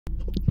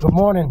Good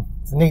morning.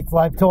 It's Nate's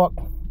Live Talk.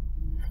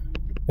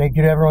 Thank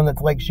you to everyone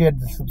that's liked, shared,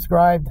 and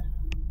subscribed.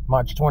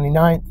 March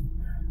 29th.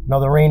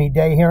 Another rainy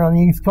day here on the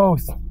East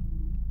Coast.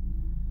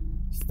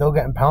 Still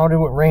getting pounded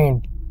with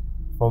rain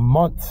for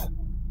months.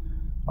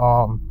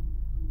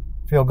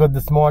 Feel good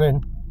this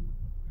morning.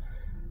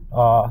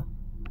 Got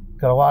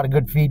a lot of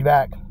good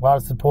feedback, a lot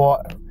of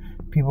support.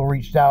 People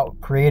reached out,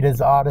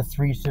 creators, artists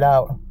reached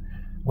out.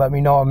 Let me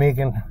know I'm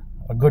making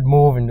a good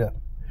move and to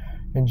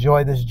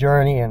enjoy this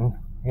journey, and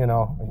you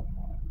know,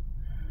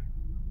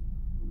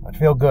 I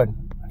feel good.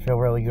 I feel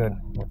really good,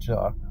 which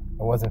I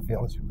wasn't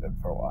feeling too good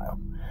for a while.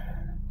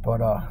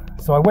 But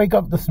so I wake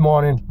up this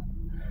morning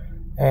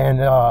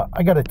and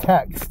I got a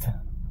text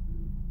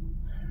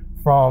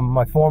from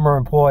my former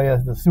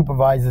employer, the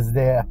supervisors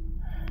there,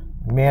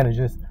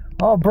 managers.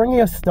 Oh, bring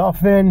your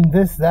stuff in,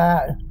 this,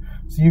 that,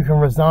 so you can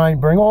resign.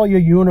 Bring all your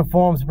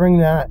uniforms, bring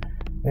that.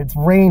 It's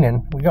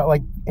raining. We got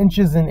like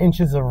inches and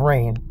inches of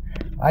rain.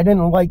 I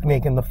didn't like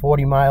making the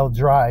 40-mile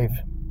drive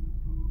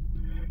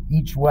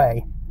each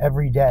way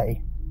every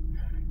day.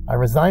 I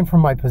resigned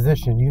from my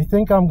position. You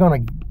think I'm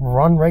going to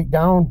run right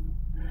down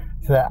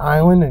to that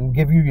island and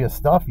give you your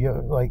stuff?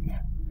 You like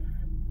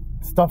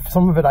stuff,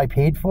 some of it I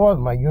paid for,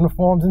 my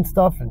uniforms and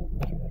stuff, and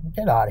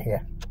get out of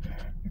here.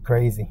 You're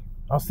crazy.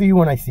 I'll see you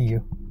when I see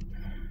you.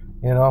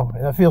 You know,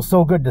 and it feels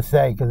so good to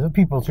say, because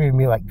people treated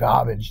me like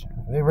garbage.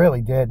 They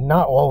really did.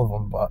 Not all of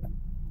them, but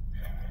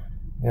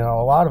you know,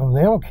 a lot of them,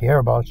 they don't care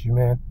about you,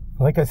 man.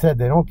 Like I said,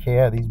 they don't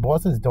care. These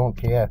bosses don't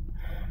care.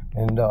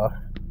 And I'm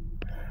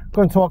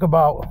going to talk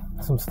about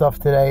some stuff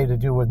today to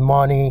do with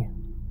money,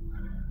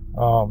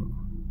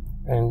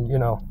 and you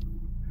know,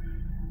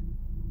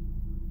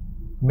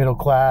 middle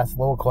class,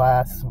 low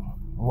class,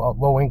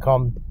 low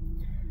income.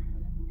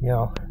 You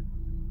know,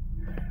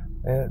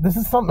 this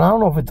is something, I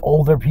don't know if it's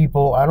older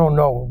people. I don't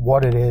know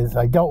what it is.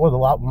 I dealt with a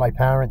lot with my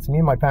parents. Me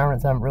and my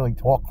parents haven't really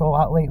talked a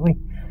lot lately.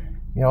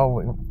 You know,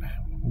 we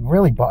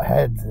really butt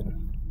heads, and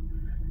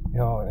you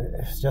know,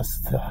 it's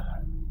just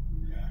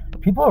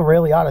people are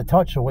really out of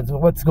touch with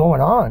what's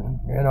going on.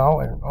 You know,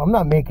 and I'm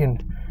not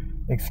making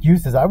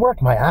excuses. I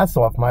worked my ass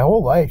off my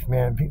whole life,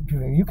 man.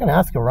 You can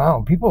ask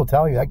around. People will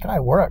tell you that guy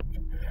worked.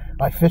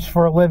 I fished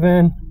for a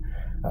living.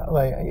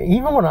 Like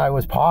even when I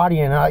was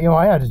partying,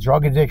 I had a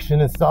drug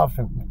addiction and stuff,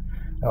 and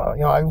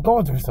you know, I was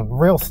going through some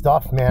real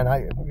stuff, man.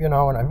 And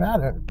I've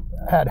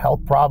had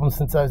health problems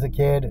since I was a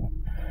kid, and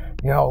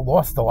you know,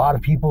 lost a lot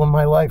of people in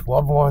my life,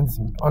 loved ones,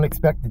 and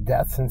unexpected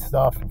deaths and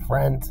stuff, and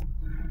friends.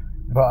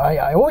 But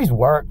I always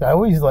worked. I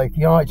always, like,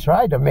 you know, I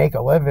tried to make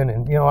a living,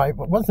 and you know, I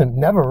wasn't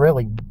never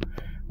really.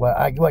 Well,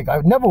 I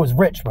never was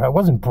rich, but I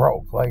wasn't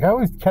broke. Like I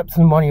always kept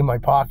some money in my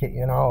pocket,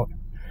 you know.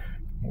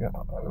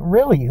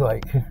 Really,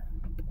 like,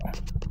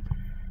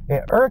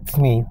 it irks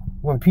me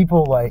when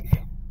people, like,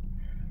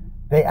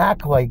 they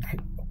act like,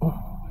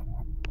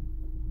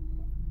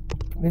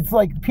 it's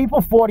like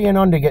people 40 and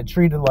under get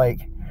treated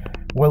like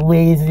we're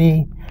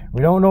lazy,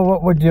 we don't know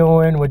what we're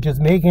doing, we're just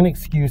making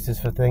excuses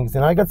for things.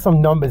 And I got some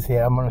numbers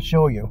here I'm going to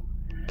show you.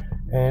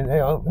 And you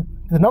know,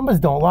 the numbers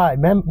don't lie.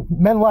 Men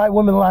lie,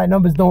 women lie,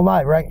 numbers don't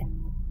lie, right?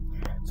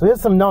 So here's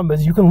some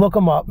numbers. You can look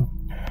them up.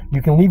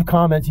 You can leave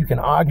comments. You can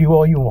argue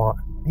all you want.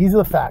 These are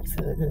the facts.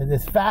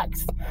 There's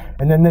facts,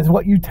 and then there's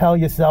what you tell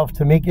yourself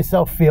to make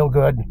yourself feel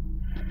good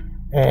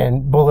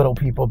and belittle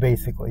people,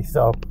 basically.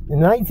 So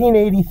in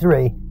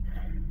 1983,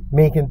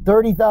 making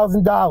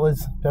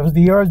 $30,000, that was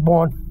the year I was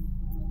born,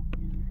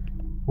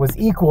 was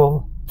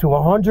equal to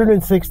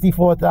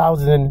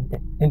 $164,000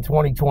 in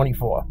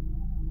 2024.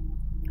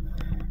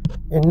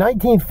 In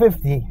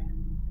 1950,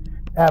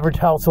 average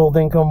household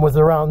income was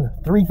around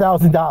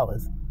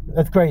 $3,000.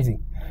 That's crazy.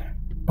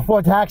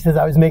 Before taxes,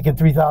 I was making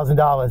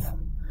 $3,000.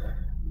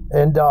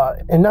 And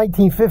in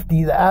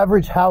 1950, the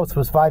average house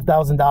was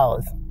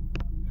 $5,000.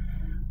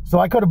 So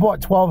I could have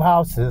bought 12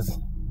 houses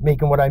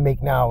making what I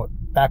make now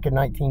back in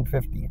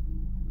 1950.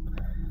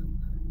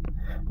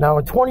 Now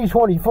in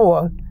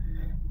 2024,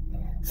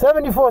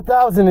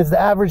 $74,000 is the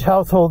average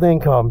household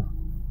income.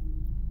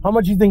 How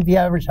much do you think the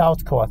average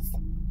house costs?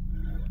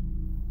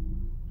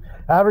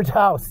 Average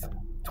house,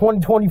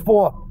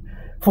 2024,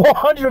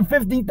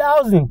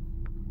 $450,000.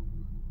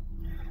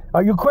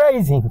 Are you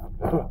crazy?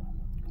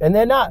 And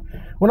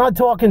we're not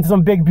talking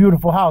some big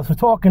beautiful house. We're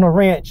talking a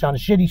ranch on a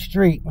shitty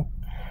street,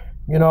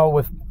 you know,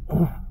 with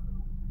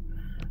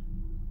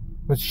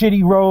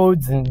shitty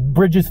roads and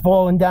bridges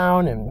falling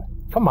down, and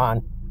come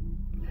on.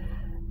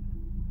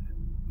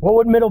 What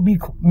would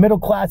middle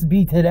class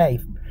be today?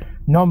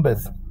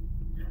 Numbers.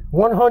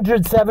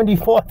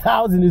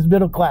 174,000 is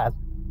middle class.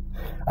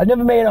 I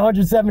never made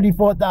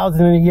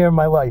 174,000 in a year in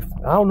my life.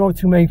 I don't know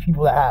too many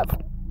people that have.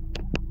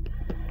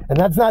 And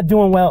that's not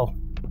doing well.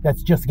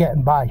 That's just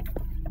getting by.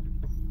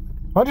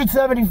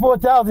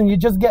 174,000, you're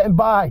just getting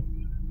by.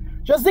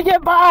 Just to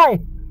get by.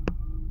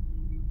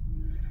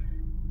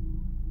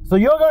 So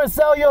you're going to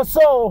sell your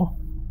soul.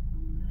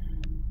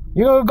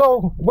 You're going to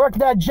go work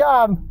that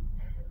job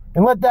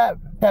and let that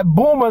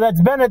boomer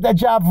that's been at that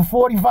job for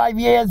 45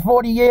 years,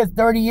 40 years,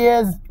 30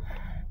 years,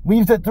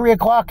 leaves at 3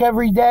 o'clock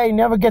every day,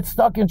 never gets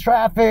stuck in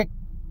traffic,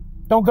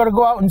 don't gotta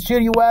go out in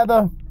shitty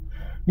weather.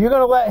 You're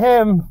gonna let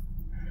him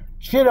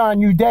shit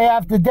on you day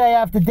after day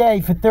after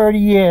day for 30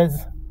 years.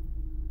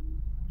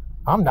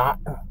 I'm not.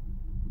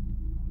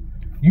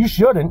 You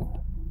shouldn't.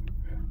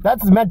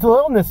 That's mental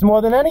illness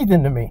more than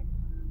anything to me.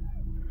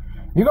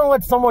 You're gonna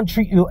let someone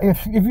treat you,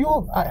 if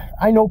you,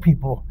 I know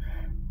people,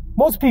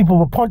 most people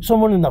will punch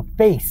someone in the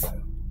face.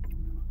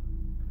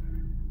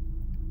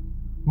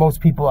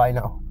 Most people I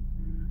know.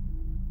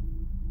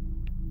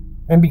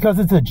 And because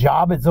it's a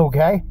job, it's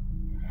okay.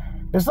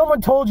 If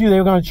someone told you they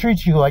were going to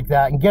treat you like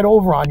that and get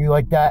over on you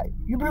like that,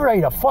 you'd be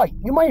ready to fight.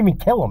 You might even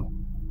kill them.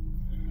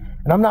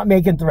 And I'm not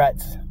making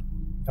threats.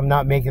 I'm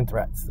not making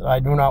threats. I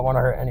do not want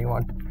to hurt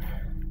anyone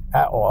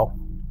at all.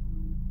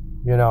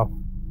 You know,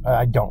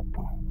 I don't.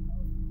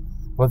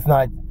 Let's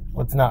not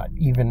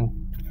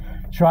even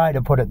try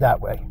to put it that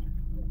way.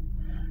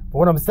 But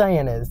what I'm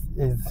saying is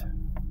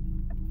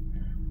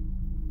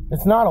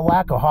it's not a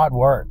lack of hard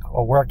work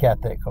or work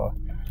ethic. Or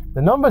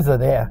the numbers are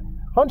there.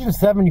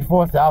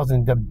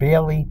 174,000 to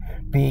barely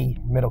be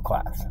middle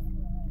class.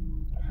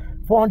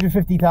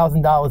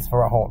 $450,000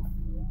 for a home.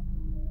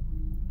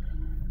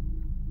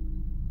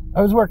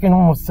 I was working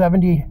almost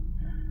 70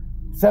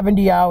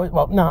 hours.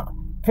 Well, no,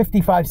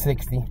 55,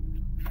 60.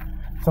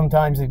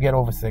 Sometimes you get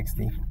over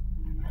 60.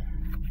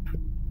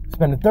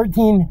 Spending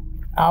 13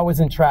 hours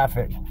in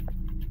traffic.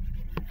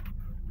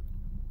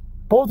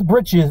 Both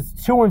bridges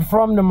to and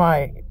from to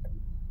my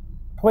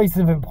place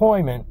of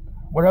employment,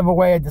 whatever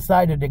way I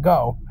decided to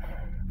go,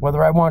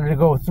 whether I wanted to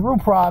go through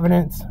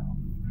Providence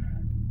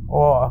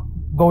or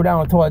go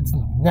down towards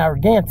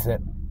Narragansett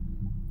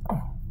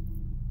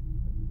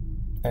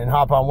and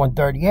hop on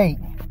 138.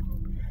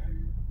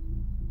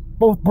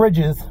 Both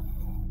bridges,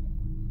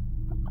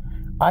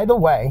 either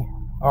way,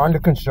 are under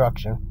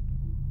construction.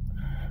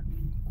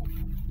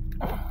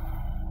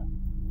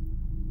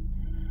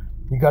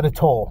 You got a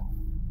toll.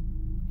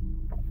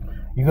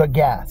 You got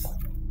gas.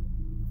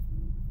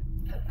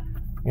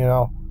 You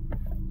know,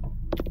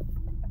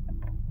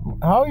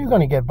 how are you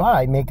going to get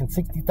by making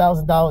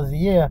 $60,000 a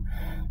year,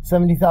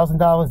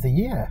 $70,000 a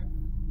year?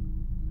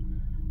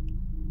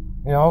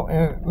 You know,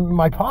 and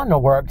my partner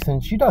works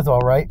and she does all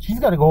right. She's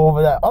got to go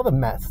over that other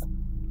mess.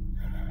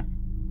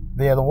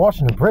 The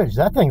Washington Bridge,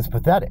 that thing's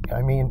pathetic.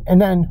 I mean,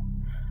 and then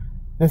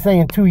they're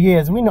saying 2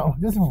 years. We know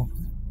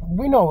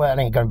that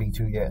ain't going to be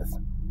 2 years.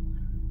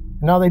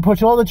 Now they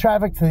push all the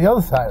traffic to the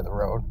other side of the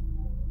road.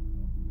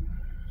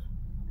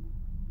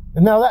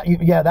 And now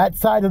that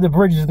side of the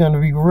bridge is going to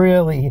be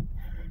really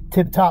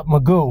tip-top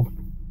magoo,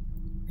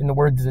 in the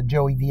words of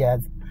Joey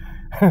Diaz.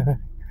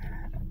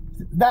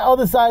 That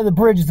other side of the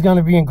bridge is going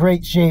to be in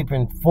great shape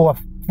in 4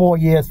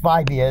 years,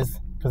 5 years,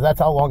 because that's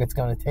how long it's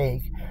going to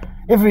take,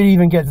 if it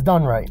even gets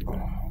done right.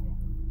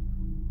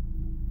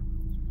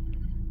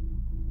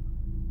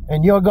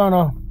 And you're going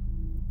to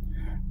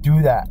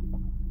do that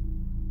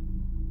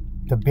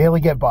to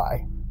barely get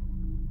by.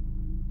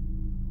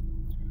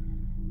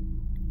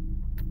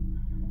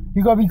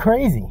 You gotta be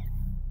crazy.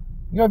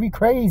 You gotta be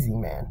crazy,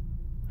 man.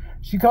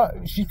 She's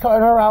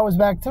cutting her hours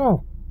back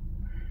too.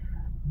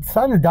 It's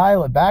time to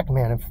dial it back,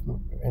 man,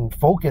 and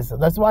focus.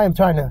 That's why I'm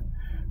trying to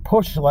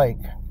push, like,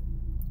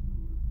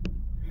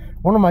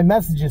 one of my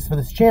messages for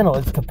this channel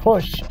is to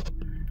push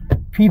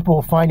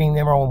people finding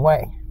their own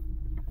way,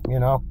 you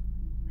know?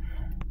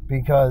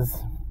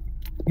 Because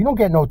you don't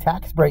get no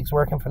tax breaks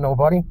working for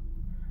nobody.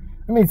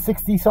 I made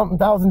 $60-something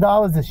thousand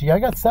this year. I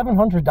got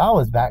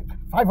 $700 back,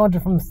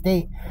 $500 from the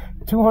state,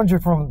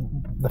 $200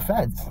 from the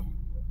feds.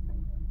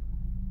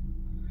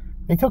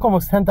 They took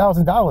almost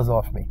 $10,000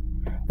 off me.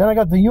 Then I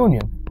got the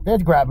union. They're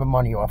grabbing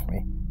money off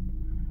me.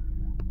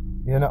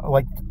 You know,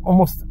 like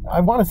almost, I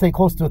want to say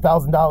close to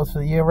 $1,000 for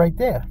the year right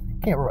there.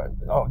 Can't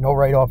no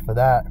write off for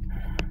that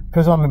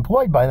because I'm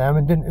employed by them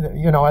and didn't,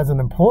 you know, as an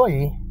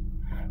employee,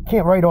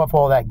 can't write off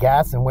all that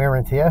gas and wear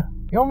and tear.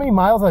 You know how many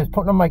miles I was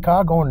putting on my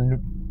car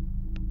going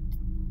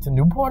to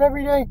Newport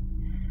every day?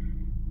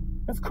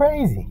 That's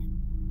crazy.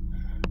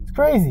 It's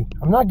crazy.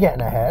 I'm not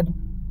getting ahead.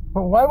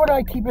 But why would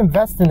I keep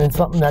investing in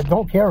something that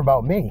don't care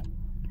about me?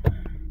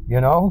 You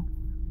know?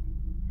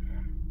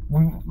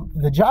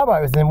 The job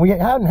I was in, we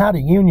hadn't had a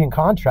union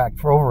contract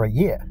for over a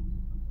year.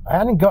 I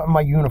hadn't gotten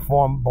my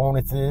uniform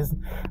bonuses.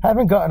 I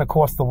haven't gotten a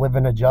cost of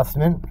living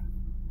adjustment.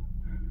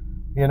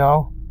 You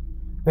know?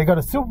 They got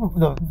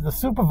the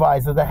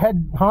supervisor, the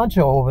head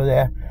honcho over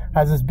there,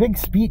 has this big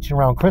speech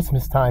around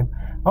Christmas time.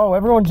 Oh,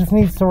 everyone just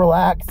needs to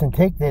relax and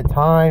take their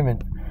time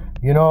and,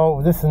 you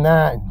know, this and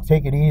that, and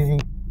take it easy.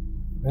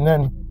 And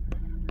then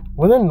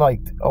within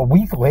like a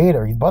week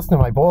later, he's busting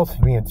my balls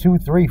for being 2,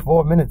 3,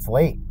 4 minutes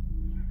late.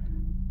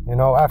 You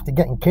know, after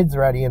getting kids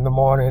ready in the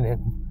morning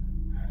and,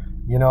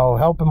 you know,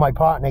 helping my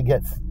partner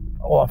get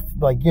off.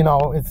 Like, you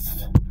know,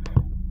 it's...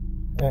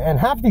 And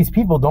half these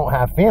people don't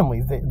have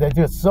families. They're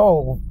just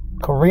so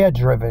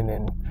career-driven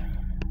and,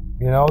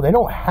 you know, they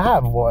don't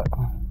have what,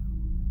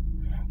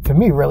 to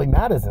me, really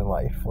matters in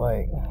life.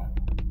 Like,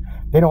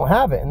 they don't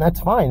have it, and that's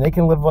fine. They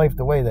can live life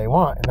the way they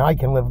want, and I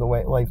can live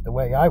life the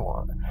way I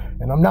want.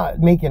 And I'm not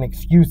making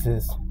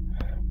excuses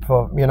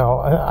for, you know,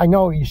 I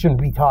know you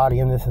shouldn't be tardy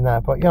and this and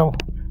that, but, you know,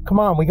 come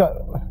on, we got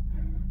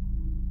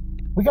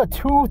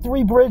two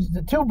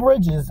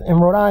bridges in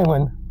Rhode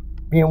Island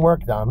being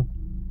worked on.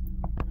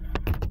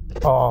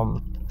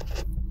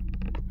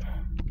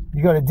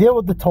 You got to deal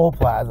with the toll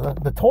plaza.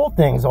 The toll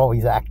thing's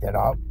always acted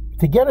up.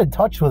 To get in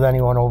touch with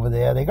anyone over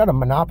there, they got a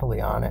monopoly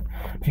on it.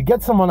 If you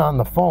get someone on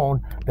the phone,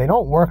 they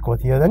don't work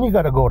with you, then you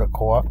got to go to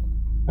court.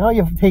 Now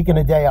you've taken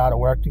a day out of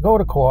work to go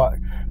to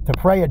court to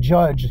pray a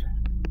judge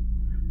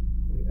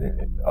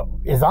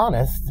is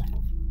honest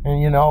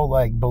and, you know,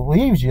 like,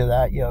 believes you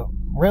that you're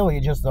really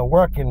just a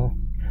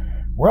working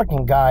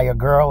guy or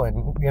girl,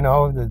 and, you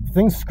know, the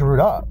thing's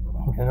screwed up,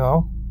 you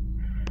know.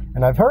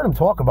 And I've heard him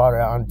talk about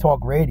it on talk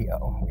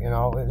radio. You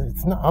know,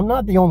 I'm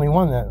not the only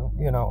one that,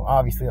 you know,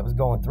 obviously that was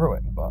going through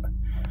it. But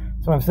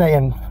so I'm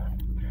saying,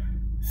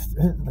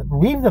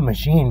 leave the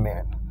machine,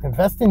 man.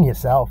 Invest in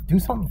yourself. Do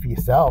something for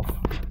yourself.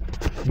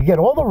 You get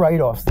all the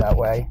write-offs that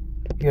way.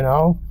 You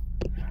know,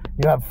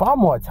 you have far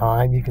more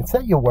time. You can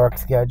set your work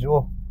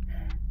schedule.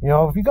 You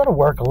know, if you got to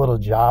work a little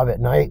job at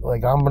night,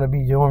 like I'm going to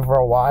be doing for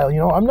a while, you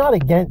know, I'm not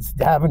against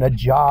having a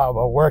job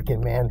or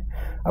working, man.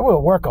 I was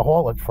a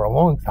workaholic for a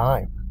long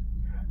time.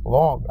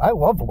 I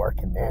love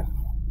working, man.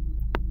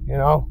 You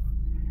know,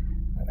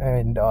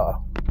 and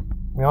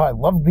you know, I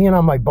love being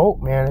on my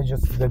boat, man. It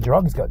just, the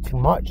drugs got too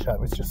much. I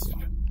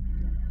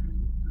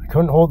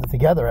couldn't hold it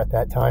together at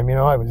that time. You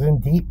know, I was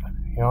in deep.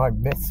 You know, I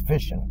missed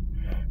fishing,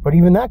 but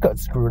even that got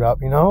screwed up.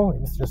 You know,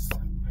 it's just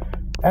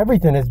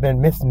everything has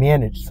been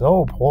mismanaged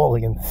so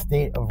poorly in the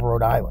state of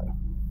Rhode Island.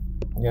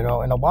 You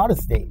know, and a lot of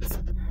states.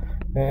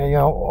 And, you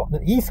know,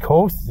 the East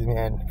Coast,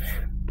 man.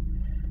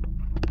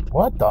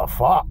 What the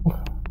fuck?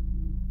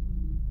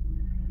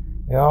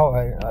 You know,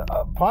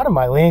 part of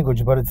my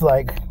language, but it's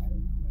like,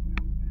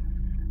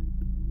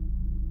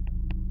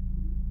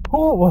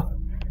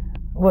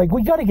 like,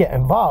 we got to get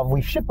involved.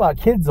 We ship our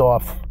kids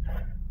off,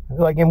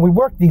 like, and we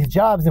work these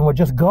jobs, and we're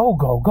just go.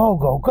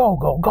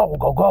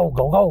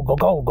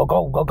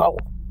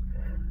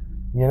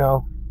 You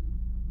know,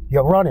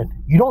 you're running.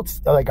 You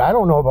don't, like, I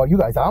don't know about you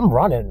guys. I'm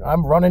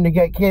running to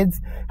get kids.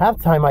 Half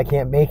the time I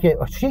can't make it,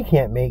 or she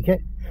can't make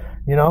it.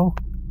 You know,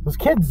 those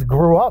kids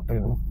grew up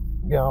in,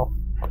 you know,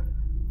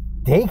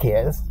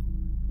 daycares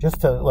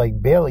just to,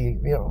 like, barely,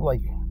 you know,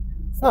 like,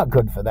 it's not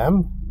good for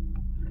them.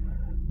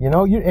 You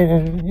know, you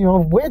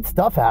know, weird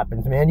stuff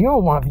happens, man. You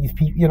don't want these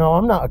people, you know,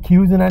 I'm not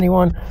accusing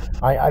anyone.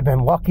 I've been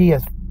lucky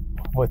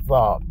with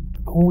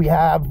who we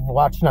have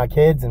watching our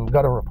kids, and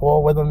got a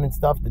rapport with them and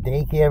stuff, the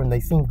daycare, and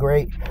they seem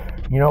great,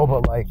 you know,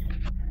 but, like,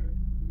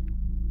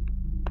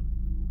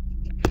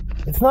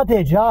 it's not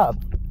their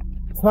job.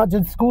 It's not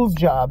just school's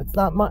job. It's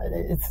not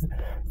it's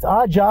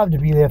our job to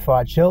be there for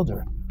our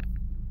children.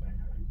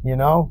 You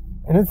know,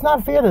 and it's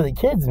not fair to the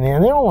kids,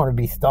 man. They don't want to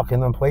be stuck in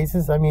them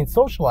places. I mean,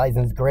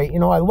 socializing is great. You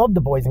know, I loved the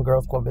Boys and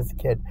Girls Club as a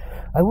kid.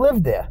 I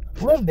lived there,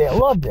 loved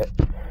it.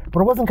 But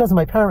it wasn't because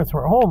my parents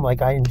were at home.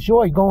 Like, I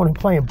enjoyed going and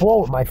playing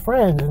ball with my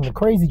friends and the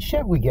crazy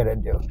shit we get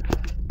into.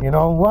 You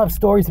know, we'll have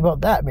stories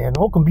about that, man.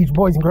 Oakland Beach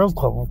Boys and Girls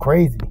Club was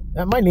crazy.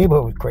 My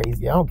neighborhood was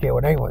crazy. I don't care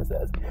what anyone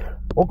says.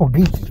 Oakland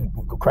Beach is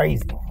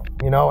crazy.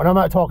 You know, and I'm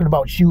not talking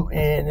about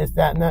shooting, this,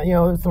 that, and that. You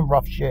know, there's some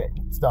rough shit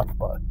and stuff,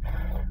 but,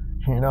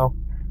 you know,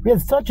 we had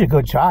such a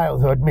good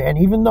childhood, man,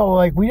 even though,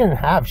 like, we didn't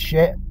have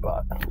shit,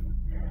 but,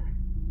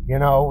 you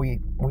know, we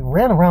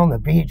ran around the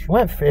beach,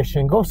 went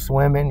fishing, go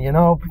swimming, you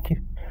know,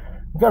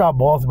 we got our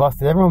balls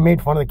busted. Everyone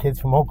made fun of the kids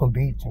from Oakland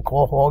Beach and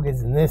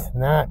Clawhoggers and this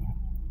and that.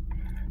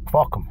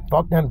 Fuck them.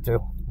 Fuck them too.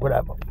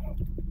 Whatever.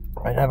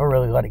 I never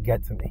really let it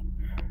get to me.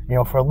 You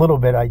know, for a little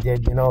bit I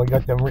did, you know, you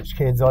got them rich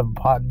kids on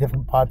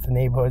different parts of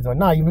neighborhoods, or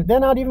they're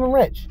not even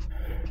rich.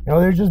 You know,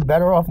 they're just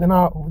better off than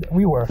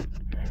we were.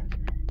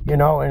 You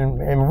know,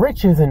 and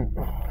rich isn't,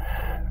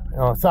 you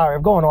know, sorry,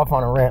 I'm going off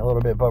on a rant a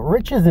little bit, but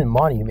rich isn't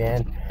money,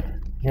 man.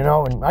 You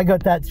know, and I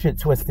got that shit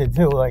twisted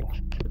too. Like,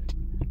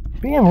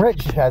 being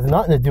rich has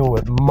nothing to do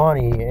with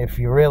money if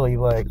you really,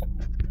 like,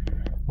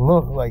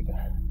 look, like,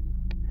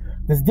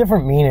 there's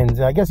different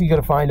meanings. I guess you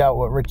gotta find out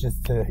what rich is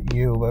to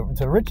you, but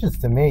to riches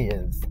to me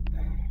is,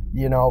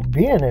 you know,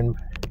 being in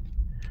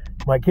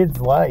my kids'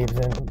 lives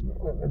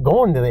and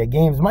going to their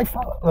games. Like,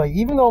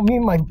 even though me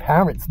and my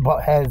parents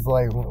butt heads,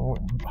 like,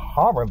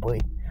 horribly,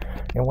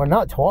 and we're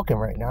not talking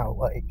right now,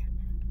 like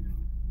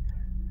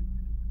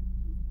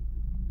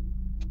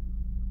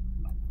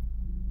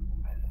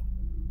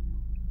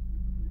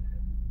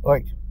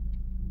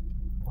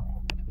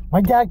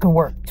my dad can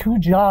work 2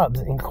 jobs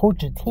and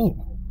coach a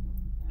team,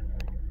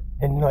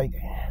 and, like,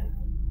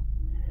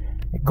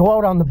 go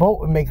out on the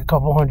boat and make a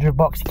couple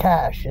 $100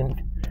 cash,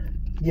 and,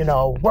 you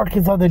know, work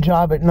his other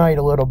job at night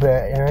a little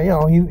bit. And, you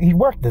know, he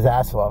worked his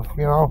ass off,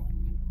 you know.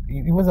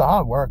 He was a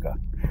hard worker.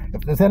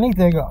 If there's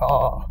anything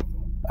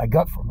I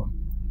got from him,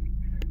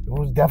 it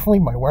was definitely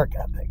my work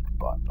ethic.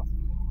 But,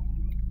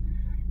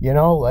 you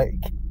know, like,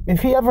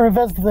 if he ever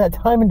invested that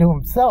time into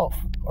himself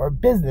or a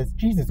business,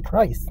 Jesus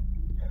Christ,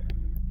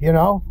 you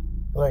know,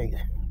 like,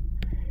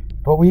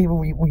 but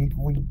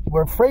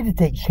we're afraid to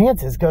take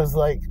chances because,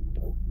 like,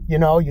 You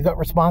know, you got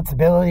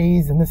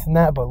responsibilities and this and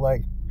that, but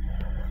like,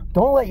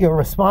 don't let your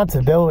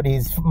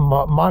responsibilities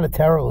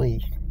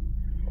monetarily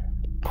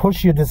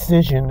push your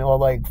decision or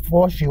like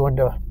force you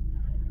into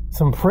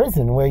some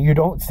prison where you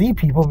don't see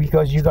people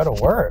because you got to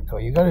work,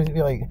 or you got to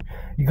be like,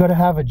 you got to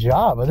have a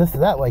job or this or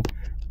that. Like,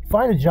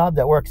 find a job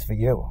that works for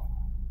you.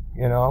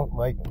 You know,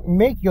 like,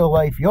 make your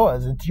life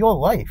yours. It's your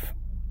life.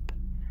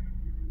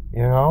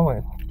 You know,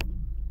 and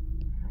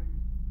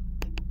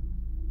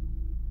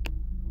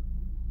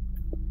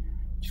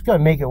just got to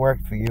make it work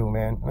for you,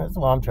 man. That's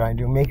what I'm trying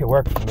to do. Make it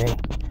work for me.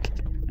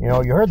 You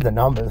know, you heard the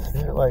numbers.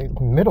 They're like,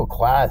 middle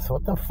class.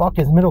 What the fuck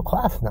is middle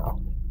class now?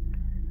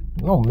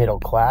 No middle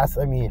class.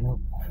 I mean,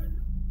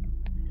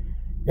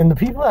 and the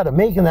people that are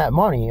making that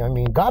money, I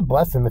mean, God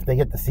bless them if they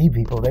get to see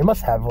people. They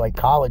must have, like,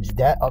 college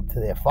debt up to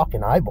their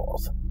fucking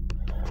eyeballs.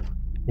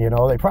 You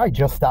know, they probably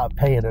just stopped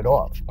paying it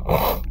off.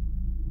 I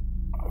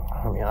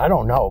mean, I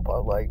don't know,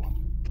 but, like,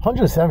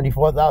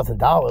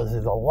 $174,000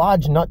 is a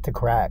large nut to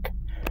crack.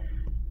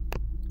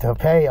 To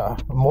pay a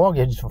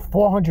mortgage for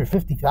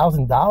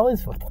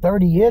 $450,000 for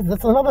 30 years,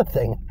 that's another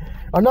thing.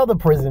 Another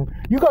prison.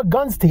 You got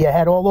guns to your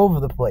head all over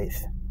the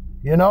place.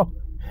 You know?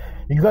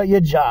 You got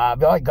your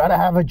job. You gotta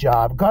have a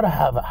job. Gotta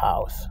have a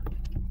house.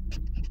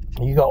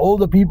 You got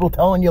older people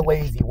telling you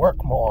lazy.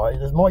 Work more.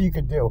 There's more you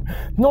could do.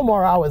 No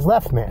more hours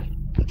left, man.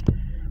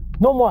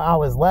 No more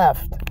hours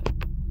left.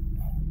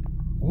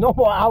 No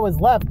more hours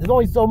left. There's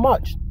only so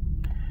much.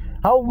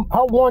 How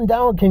worn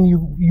down can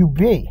you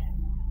be?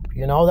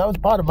 You know, that was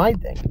part of my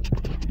thing.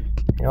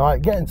 You know,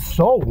 getting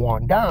so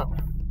worn down.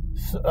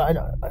 So, I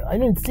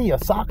didn't see a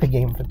soccer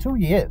game for 2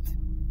 years.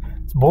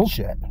 It's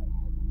bullshit.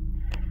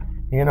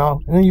 You know,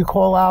 and then you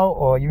call out,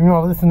 or, you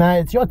know, this and that.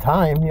 It's your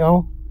time, you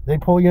know. They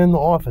pull you in the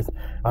office.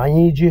 I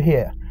need you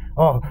here.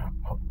 Oh,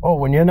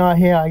 when you're not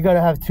here, I got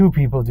to have 2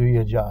 people do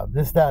your job.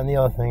 This, that, and the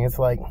other thing. It's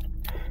like,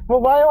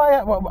 well, why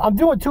do I'm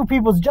doing 2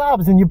 people's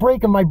jobs and you're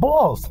breaking my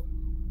balls.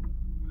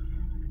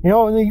 You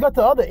know, and then you got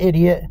the other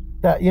idiot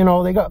that, you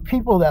know, they got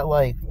people that,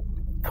 like,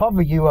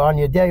 cover you on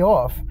your day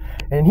off,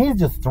 and he's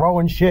just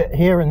throwing shit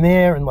here and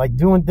there and, like,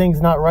 doing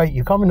things not right.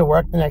 You come into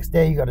work the next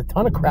day, you got a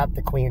ton of crap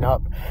to clean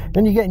up.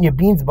 Then you're getting your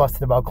beans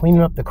busted about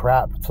cleaning up the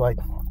crap. It's like,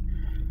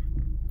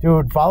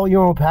 dude, follow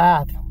your own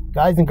path.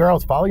 Guys and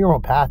girls, follow your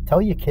own path.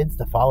 Tell your kids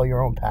to follow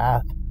your own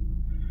path.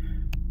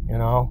 You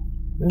know?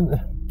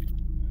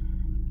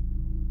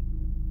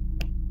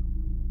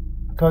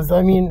 Because,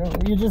 I mean,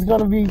 you're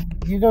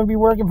gonna be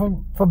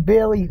working for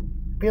barely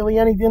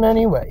anything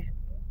anyway.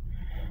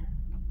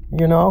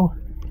 You know?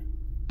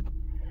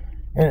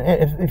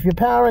 And if your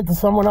parent or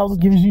someone else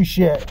gives you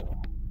shit,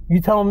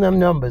 you tell them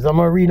numbers. I'm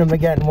going to read them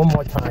again one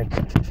more time.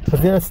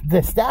 Because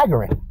they're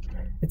staggering.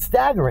 It's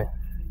staggering.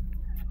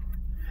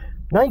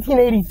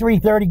 1983,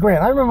 30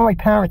 grand. I remember my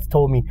parents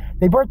told me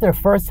they bought their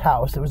first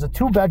house. It was a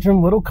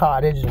 2-bedroom little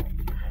cottage,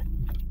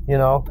 you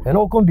know, in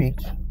Oakland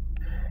Beach.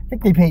 I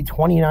think they paid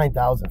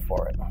 $29,000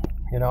 for it,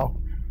 you know.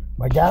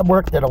 My dad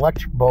worked at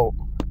Electric Boat.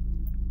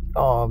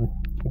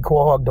 He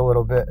co-hogged a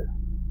little bit.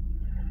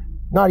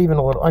 Not even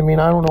a little. I mean,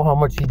 I don't know how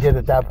much he did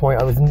at that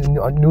point. I was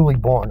newly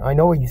born. I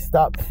know he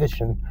stopped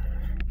fishing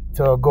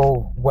to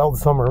go weld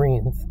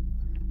submarines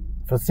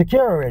for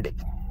security.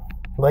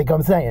 Like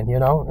I'm saying, you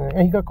know.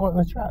 And he got caught in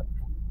the trap.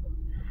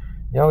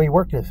 You know, he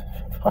worked his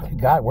fucking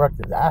guy worked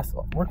his ass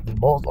off. Worked his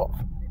balls off.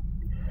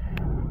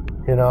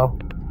 You know.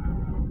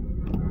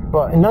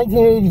 But in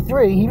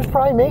 1983, he was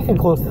probably making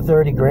close to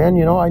 30 grand.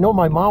 You know, I know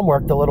my mom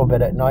worked a little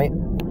bit at night.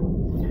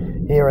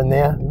 Here and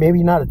there.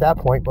 Maybe not at that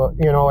point, but,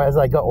 you know, as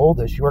I got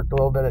older, she worked a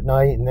little bit at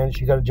night, and then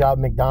she got a job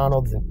at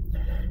McDonald's, and,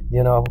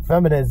 you know,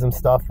 feminism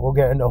stuff. We'll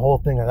get into the whole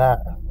thing of that.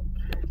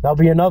 That'll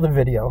be another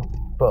video.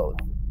 But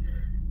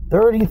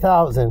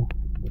 $30,000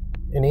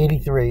 in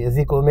 83 is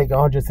equal to making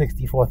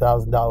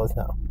 $164,000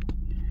 now.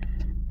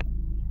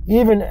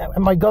 Even at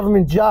my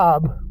government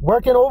job,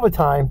 working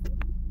overtime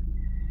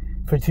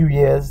for 2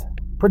 years,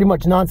 pretty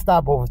much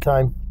nonstop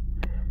overtime,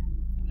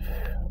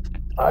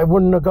 I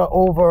wouldn't have got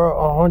over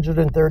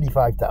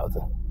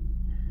 $135,000.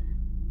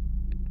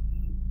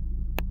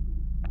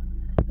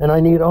 And I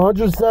need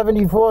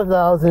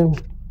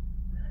 $174,000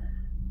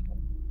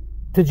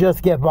 to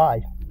just get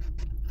by.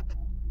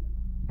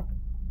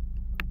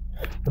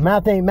 The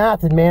math ain't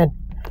mathin', man.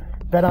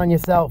 Bet on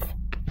yourself.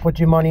 Put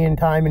your money and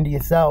time into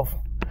yourself.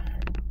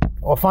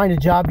 Or find a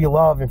job you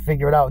love and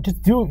figure it out.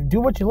 Just do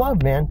what you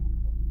love, man.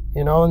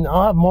 You know, and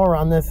I'll have more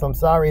on this. I'm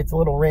sorry, it's a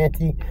little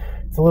ranty.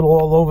 It's a little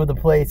all over the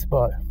place,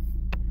 but,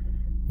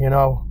 you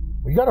know,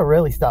 we got to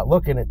really start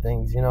looking at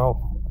things, you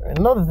know. And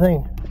another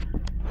thing,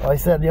 I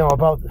said, you know,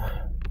 about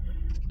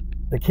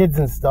the kids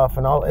and stuff,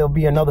 and it'll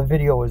be another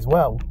video as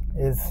well,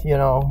 is, you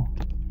know,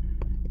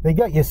 they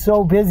got you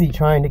so busy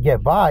trying to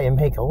get by and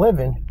make a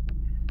living.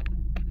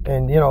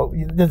 And, you know,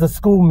 there's a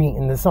school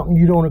meeting, there's something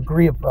you don't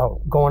agree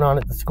about going on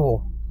at the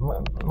school.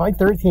 My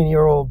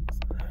 13-year-old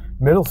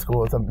middle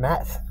school is a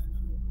mess.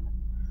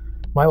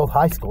 My old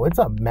high school, it's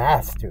a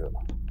mess, dude.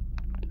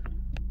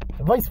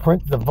 The vice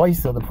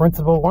or the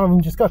principal, one of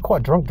them just got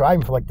caught drunk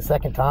driving for like the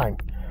second time.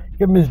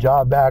 Give him his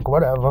job back,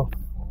 whatever.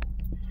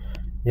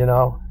 You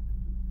know,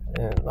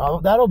 And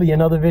that'll be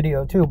another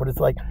video too, but it's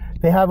like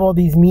they have all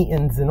these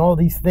meetings and all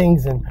these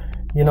things, and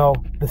you know,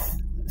 the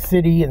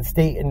city and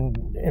state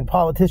and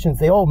politicians,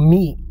 they all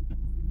meet.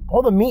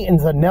 All the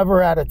meetings are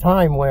never at a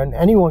time when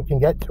anyone can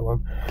get to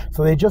them,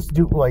 so they just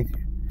do like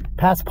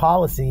pass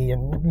policy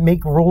and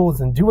make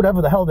rules and do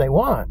whatever the hell they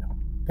want.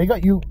 They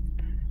got you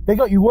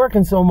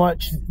working so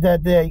much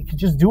that they could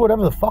just do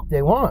whatever the fuck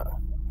they want.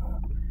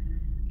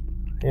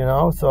 You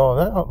know,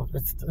 so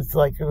it's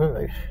like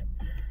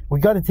we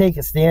got to take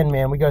a stand,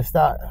 man. We got to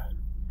start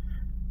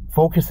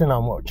focusing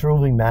on what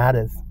truly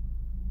matters.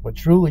 What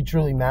truly,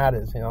 truly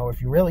matters. You know,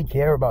 if you really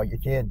care about your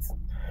kids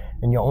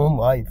and your own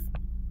life,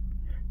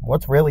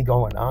 what's really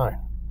going on,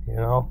 you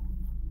know?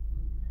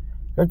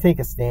 Got to take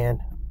a stand.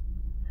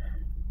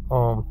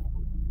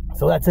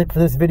 So that's it for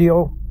this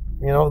video.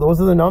 You know,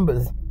 those are the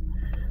numbers.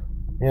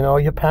 You know,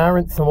 your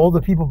parents, some older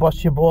people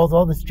bust your balls.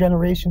 All this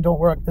generation don't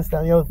work, this,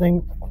 that, the other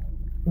thing.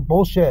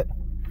 Bullshit.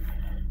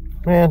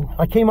 Man,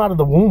 I came out of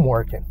the womb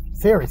working.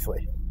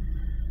 Seriously.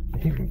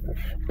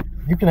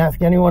 You can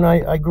ask anyone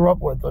I grew up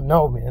with.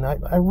 No, man,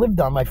 I lived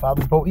on my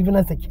father's boat even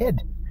as a kid.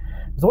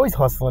 I was always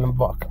hustling and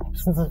buck.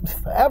 Since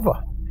forever.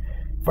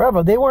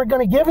 Forever. They weren't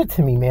going to give it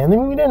to me, man.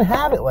 We didn't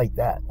have it like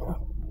that.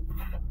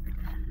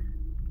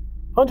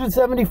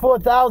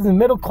 174,000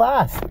 middle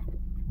class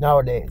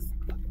nowadays.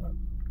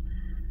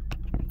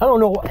 I don't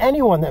know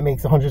anyone that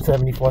makes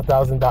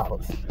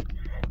 $174,000.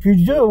 If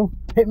you do,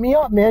 hit me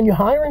up, man. You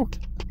hiring?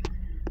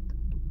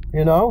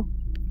 You know?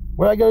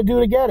 What I got to do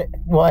to get it?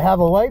 Will I have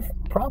a life?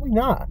 Probably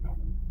not.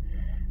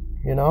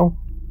 You know?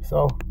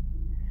 So,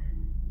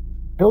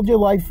 build your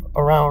life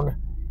around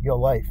your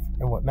life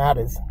and what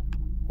matters.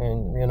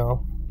 And, you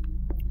know,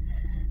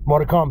 more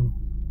to come.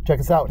 Check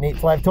us out,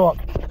 Nate's Live Talk.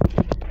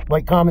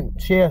 Like, comment,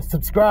 share,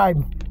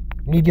 subscribe.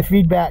 Need your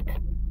feedback.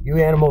 You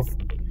animals.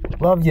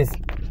 Love yous.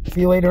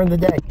 See you later in the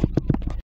day.